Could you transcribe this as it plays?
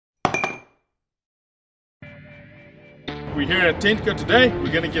we're here at TentCo today.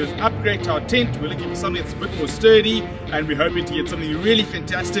 We're going to get an upgrade to our tent. We're looking for something that's a bit more sturdy, and we're hoping to get something really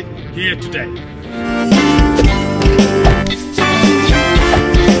fantastic here today.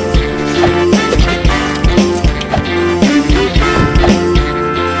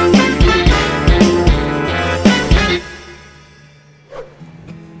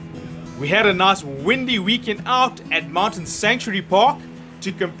 We had a nice windy weekend out at Mountain Sanctuary Park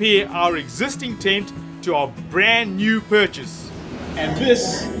to compare our existing tent to our brand new purchase. And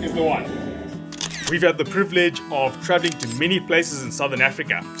this is the one. We've had the privilege of traveling to many places in Southern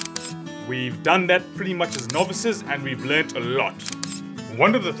Africa. We've done that pretty much as novices, and we've learned a lot.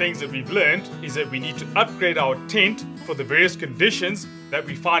 One of the things that we've learned is that we need to upgrade our tent for the various conditions that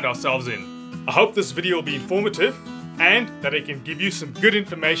we find ourselves in. I hope this video will be informative and that it can give you some good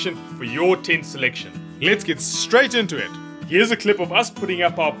information for your tent selection. Let's get straight into it. Here's a clip of us putting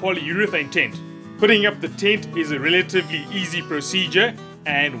up our polyurethane tent. Putting up the tent is a relatively easy procedure,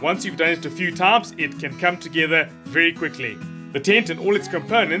 and once you've done it a few times, it can come together very quickly. The tent and all its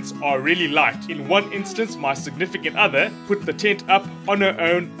components are really light. In one instance, my significant other put the tent up on her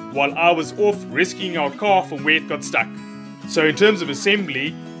own while I was off rescuing our car from where it got stuck. So in terms of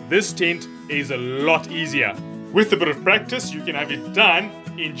assembly, this tent is a lot easier. With a bit of practice, you can have it done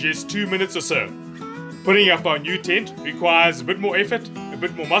in just 2 minutes or so. Putting up our new tent requires a bit more effort, a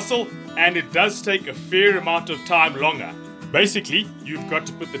bit more muscle, and it does take a fair amount of time longer. Basically, you've got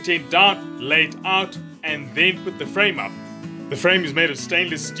to put the tent down, lay it out, and then put the frame up. The frame is made of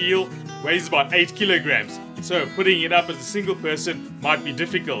stainless steel, weighs about 8 kilograms, so putting it up as a single person might be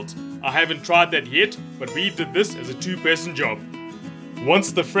difficult. I haven't tried that yet, but we did this as a two-person job.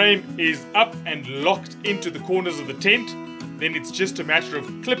 Once the frame is up and locked into the corners of the tent, then it's just a matter of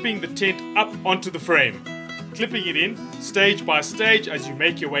clipping the tent up onto the frame. Clipping it in stage by stage as you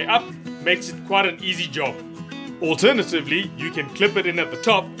make your way up makes it quite an easy job. Alternatively, you can clip it in at the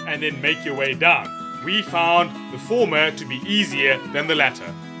top and then make your way down. We found the former to be easier than the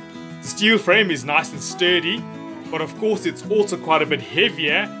latter. The steel frame is nice and sturdy, but of course it's also quite a bit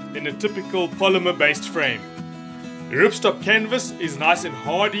heavier than a typical polymer-based frame. The ripstop canvas is nice and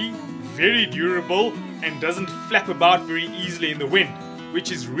hardy, very durable, and doesn't flap about very easily in the wind,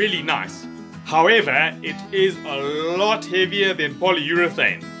 which is really nice. However, it is a lot heavier than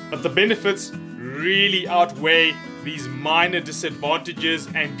polyurethane, but the benefits really outweigh these minor disadvantages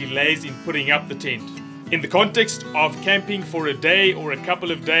and delays in putting up the tent. In the context of camping for a day or a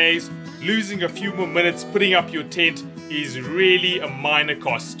couple of days, losing a few more minutes putting up your tent is really a minor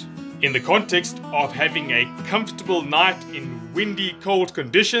cost. In the context of having a comfortable night in windy, cold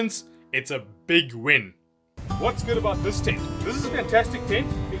conditions, it's a big win. What's good about this tent? This is a fantastic tent.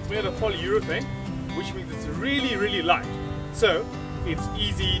 It's made of polyurethane, which means it's really, really light. So it's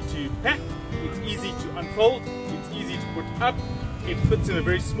easy to pack, it's easy to unfold, it's easy to put up. It fits in a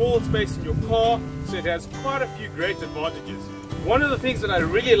very small space in your car, so it has quite a few great advantages. One of the things that I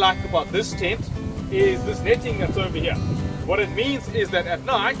really like about this tent is this netting that's over here. What it means is that at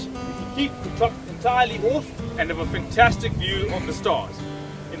night, you can keep the top entirely off and have a fantastic view of the stars.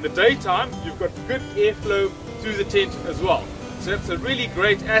 In the daytime, you've got good airflow through the tent as well. So that's a really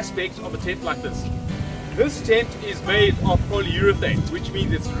great aspect of a tent like this. This tent is made of polyurethane, which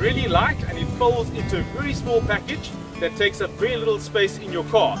means it's really light and it folds into a very small package that takes up very little space in your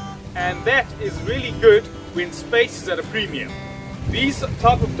car. And that is really good when space is at a premium. These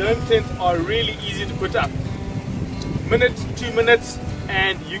type of dome tents are really easy to put up. Minute, 2 minutes,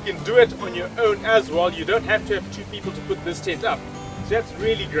 and you can do it on your own as well. You don't have to have two people to put this tent up. So that's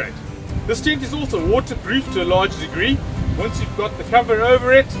really great. This tent is also waterproof to a large degree. Once you've got the cover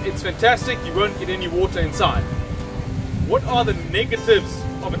over it, it's fantastic. You won't get any water inside. What are the negatives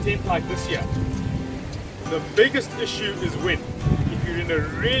of a tent like this here? The biggest issue is wind. If you're in a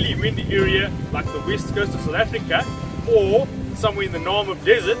really windy area like the west coast of South Africa or somewhere in the Namib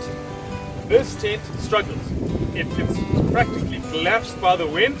Desert, this tent struggles. It gets practically collapsed by the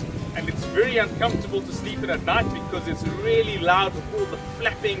wind, and it's very uncomfortable to sleep in at night because it's really loud with all the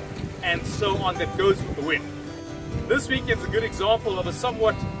flapping and so on that goes with the wind. This weekend's a good example of a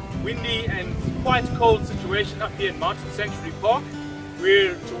somewhat windy and quite cold situation up here in Mountain Sanctuary Park.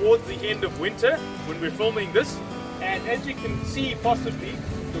 We're towards the end of winter when we're filming this, and as you can see possibly,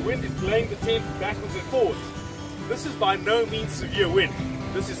 the wind is blowing the tent backwards and forwards. This is by no means severe wind.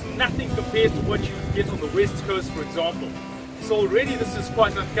 This is nothing compared to what you get on the west coast, for example. So already this is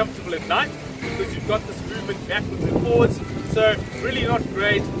quite uncomfortable at night because you've got this movement backwards and forwards. So really not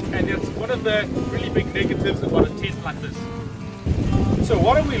great, and that's one of the really big negatives about a tent like this. So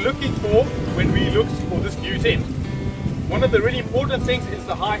what are we looking for when we looked for this new tent? One of the really important things is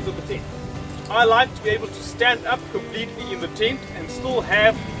the height of the tent. I like to be able to stand up completely in the tent and still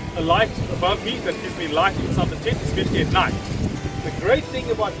have a light above me that gives me light inside the tent, especially at night. The great thing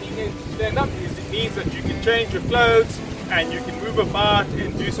about being able to stand up is it means that you can change your clothes and you can move about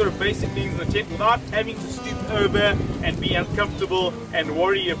and do sort of basic things in the tent without having to stoop over and be uncomfortable and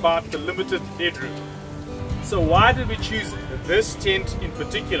worry about the limited headroom. So why did we choose this tent in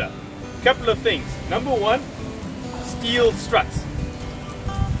particular? A couple of things. Number one, steel struts.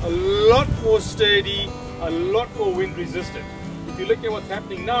 A lot more sturdy, a lot more wind resistant. If you look at what's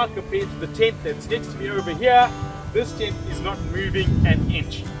happening now compared to the tent that's next to me over here, this tent is not moving an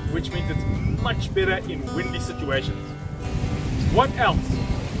inch, which means it's much better in windy situations. What else?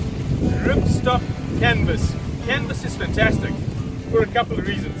 Ripstop canvas. Canvas is fantastic for a couple of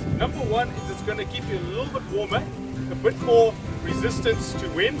reasons. Number one is it's going to keep you a little bit warmer, a bit more resistance to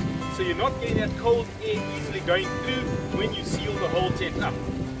wind, so you're not getting that cold air easily going through when you seal the whole tent up.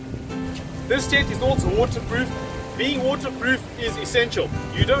 This tent is also waterproof. Being waterproof is essential.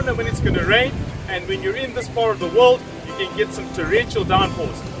 You don't know when it's going to rain, and when you're in this part of the world, you can get some torrential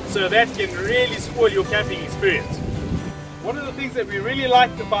downpours. So that can really spoil your camping experience. One of the things that we really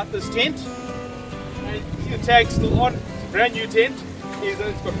like about this tent, and you can see the tag still on, it's a brand new tent, is that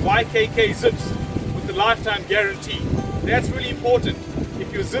it's got YKK zips with the lifetime guarantee. That's really important.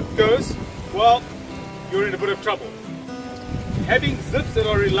 If your zip goes, well, you're in a bit of trouble. Having zips that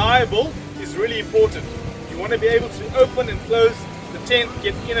are reliable is really important. You want to be able to open and close the tent,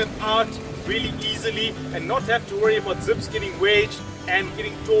 get in and out really easily, and not have to worry about zips getting wedged and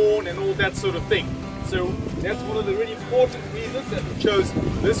getting torn and all that sort of thing. So that's one of the really important reasons that we chose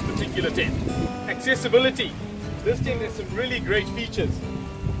this particular tent. Accessibility. This tent has some really great features.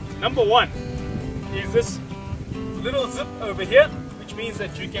 Number one is this little zip over here, which means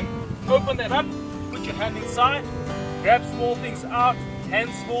that you can open that up, put your hand inside, grab small things out, hand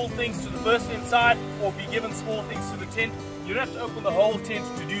small things to the person inside, or be given small things to the tent. You don't have to open the whole tent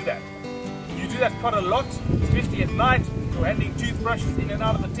to do that. You do that quite a lot, especially at night. You're handing toothbrushes in and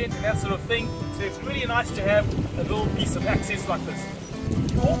out of the tent and that sort of thing. So it's really nice to have a little piece of access like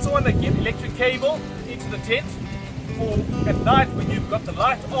this. You also want to get electric cable into the tent for at night when you've got the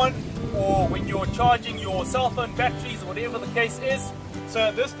light on, or when you're charging your cell phone batteries or whatever the case is.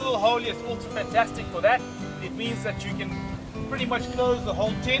 So this little hole here is also fantastic for that. It means that you can pretty much close the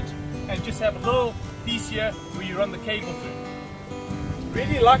whole tent and just have a little piece here where you run the cable through.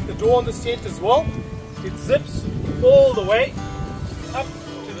 Really like the door on this tent as well. It zips all the way up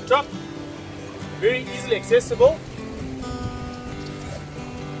to the top, very easily accessible,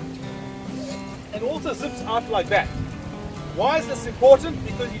 and also zips out like that. Why is this important?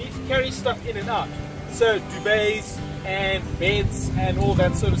 Because you need to carry stuff in and out, so duvets and beds and all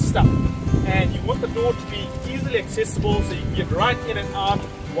that sort of stuff, and you want the door to be easily accessible so you can get right in and out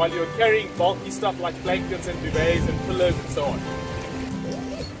while you're carrying bulky stuff like blankets and duvets and pillows and so on.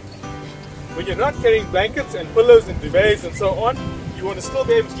 When you're not carrying blankets and pillows and duvets and so on, you want to still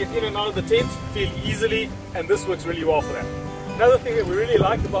be able to get in and out of the tent fairly easily, and this works really well for that. Another thing that we really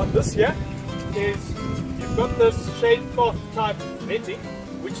like about this here is you've got this shade cloth type netting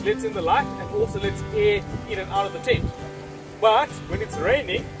which lets in the light and also lets air in and out of the tent. But when it's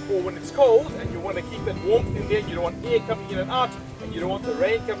raining or when it's cold and you want to keep that warmth in there, you don't want air coming in and out and you don't want the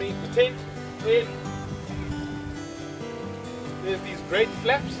rain coming into the tent, then there's these great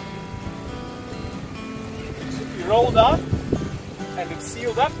flaps. You roll down and it's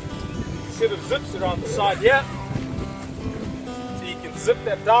sealed up. A set of zips around the side here, so you can zip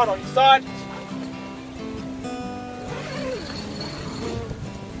that down on your side,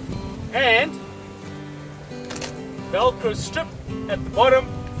 and Velcro strip at the bottom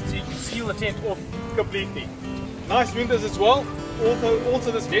so you can seal the tent off completely. Nice windows as well.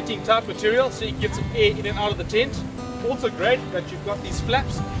 Also this netting type material so you can get some air in and out of the tent. Also great that you've got these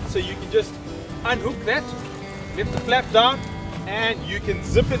flaps so you can just unhook that, let the flap down, and you can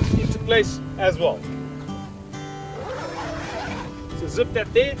zip it into place as well. So zip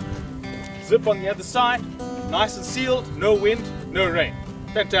that there, zip on the other side, nice and sealed, no wind, no rain.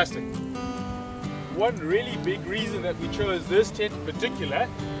 Fantastic. One really big reason that we chose this tent in particular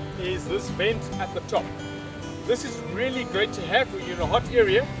is this vent at the top. This is really great to have when you're in a hot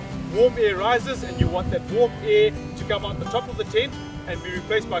area. Warm air rises and you want that warm air to come out the top of the tent and be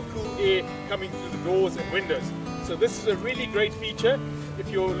replaced by cool air coming through the doors and windows. So this is a really great feature if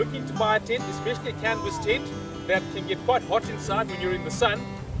you're looking to buy a tent, especially a canvas tent that can get quite hot inside when you're in the sun.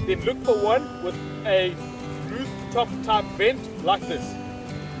 Then look for one with a rooftop type vent like this.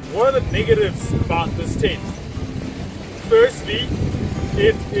 What are the negatives about this tent? Firstly,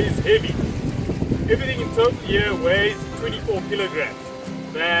 it is heavy. Everything in total here weighs 24 kilograms.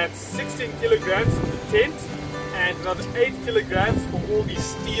 That's 60 18 kilograms for the tent and another 8 kilograms for all these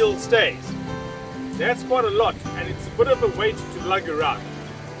steel stays. That's quite a lot, and it's a bit of a weight to lug around.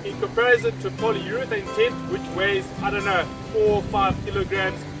 In comparison to a polyurethane tent, which weighs, I don't know, 4 or 5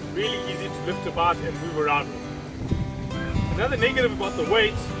 kilograms, really easy to lift about and move around with. Another negative about the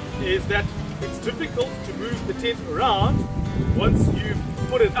weight is that it's difficult to move the tent around once you've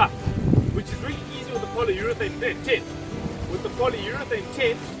put it up, which is really easy with the polyurethane tent. With the polyurethane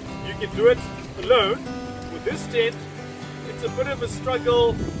tent, you can do it alone. With this tent, it's a bit of a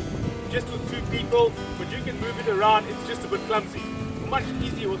struggle just with 2 people, but you can move it around. It's just a bit clumsy. Much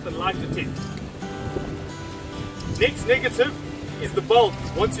easier with the lighter tent. Next negative is the bulk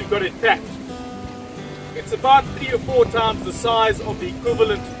once you've got it packed. It's about 3 or 4 times the size of the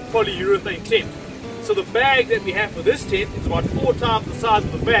equivalent polyurethane tent. So the bag that we have for this tent is about 4 times the size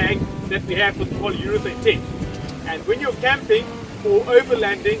of the bag that we have for the polyurethane tent. And when you're camping or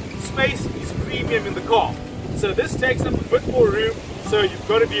overlanding, space is premium in the car. So this takes up a bit more room, so you've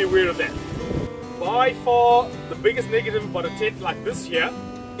got to be aware of that. By far, the biggest negative about a tent like this here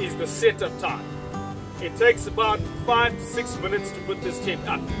is the setup time. It takes about 5 to 6 minutes to put this tent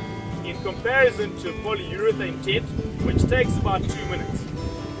up, in comparison to a polyurethane tent, which takes about 2 minutes.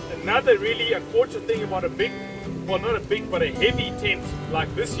 Another really unfortunate thing about a big, well not a big, but a heavy tent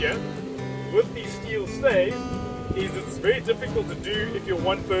like this here, with these steel stays, is it's very difficult to do if you're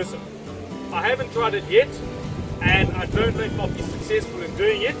one person. I haven't tried it yet, and I don't know if I'll be successful in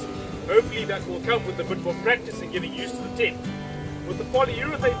doing it. Hopefully that will come with a bit more practice and getting used to the tent. With the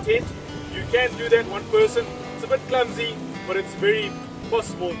polyurethane tent, you can do that one person. It's a bit clumsy, but it's very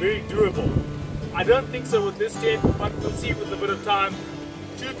possible, very doable. I don't think so with this tent, but we'll see with a bit of time.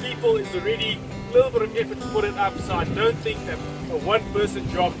 2 people is already a little bit of effort to put it up, so I don't think that a one-person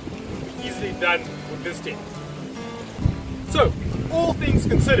job will be easily done with this tent. So, all things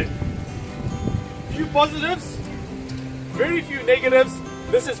considered, few positives, very few negatives.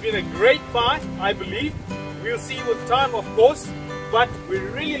 This has been a great buy, I believe. We'll see with time, of course, but we're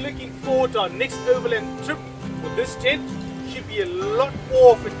really looking forward to our next overland trip with this tent. Should be a lot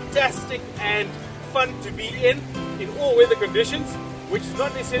more fantastic and fun to be in all weather conditions, which is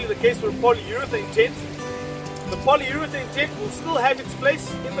not necessarily the case for a polyurethane tent. The polyurethane tent will still have its place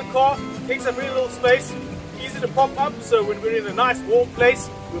in the car, takes up very little space, easy to pop up, so when we're in a nice warm place,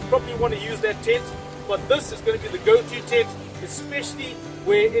 we'll probably want to use that tent. But this is going to be the go-to tent, especially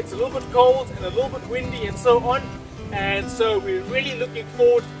where it's a little bit cold and a little bit windy and so on. And so we're really looking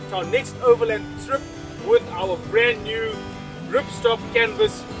forward to our next overland trip with our brand new ripstop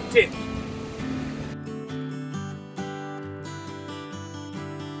canvas tent.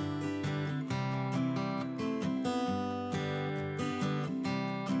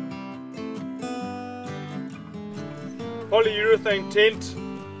 Polyurethane tent,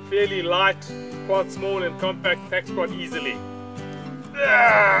 fairly light, quite small and compact, packs quite easily.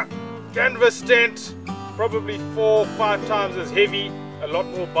 Canvas tent, probably 4 or 5 times as heavy, a lot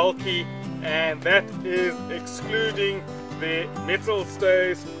more bulky, and that is excluding the metal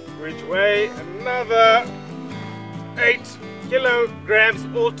stays, which weigh another 8 kilograms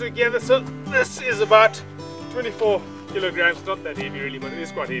altogether. So this is about 24 kilograms, not that heavy really, but it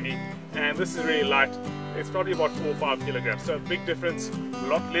is quite heavy, and this is really light. It's probably about 4 or 5 kilograms, so a big difference. A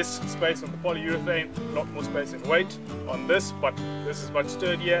lot less space on the polyurethane, a lot more space and weight on this, but this is much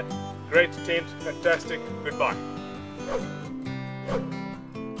sturdier. Great tent, fantastic, goodbye.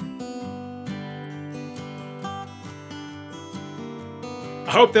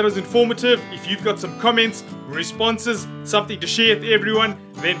 I hope that was informative. If you've got some comments, responses, something to share with everyone,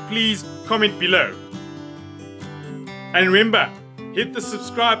 then please comment below. And remember, hit the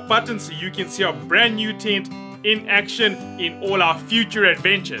subscribe button so you can see our brand new tent in action in all our future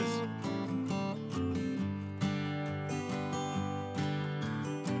adventures.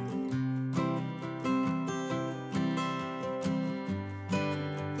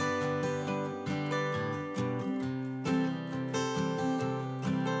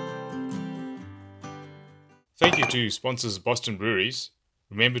 Thank you to sponsors Boston Breweries.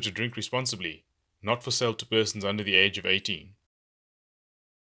 Remember to drink responsibly. Not for sale to persons under the age of 18.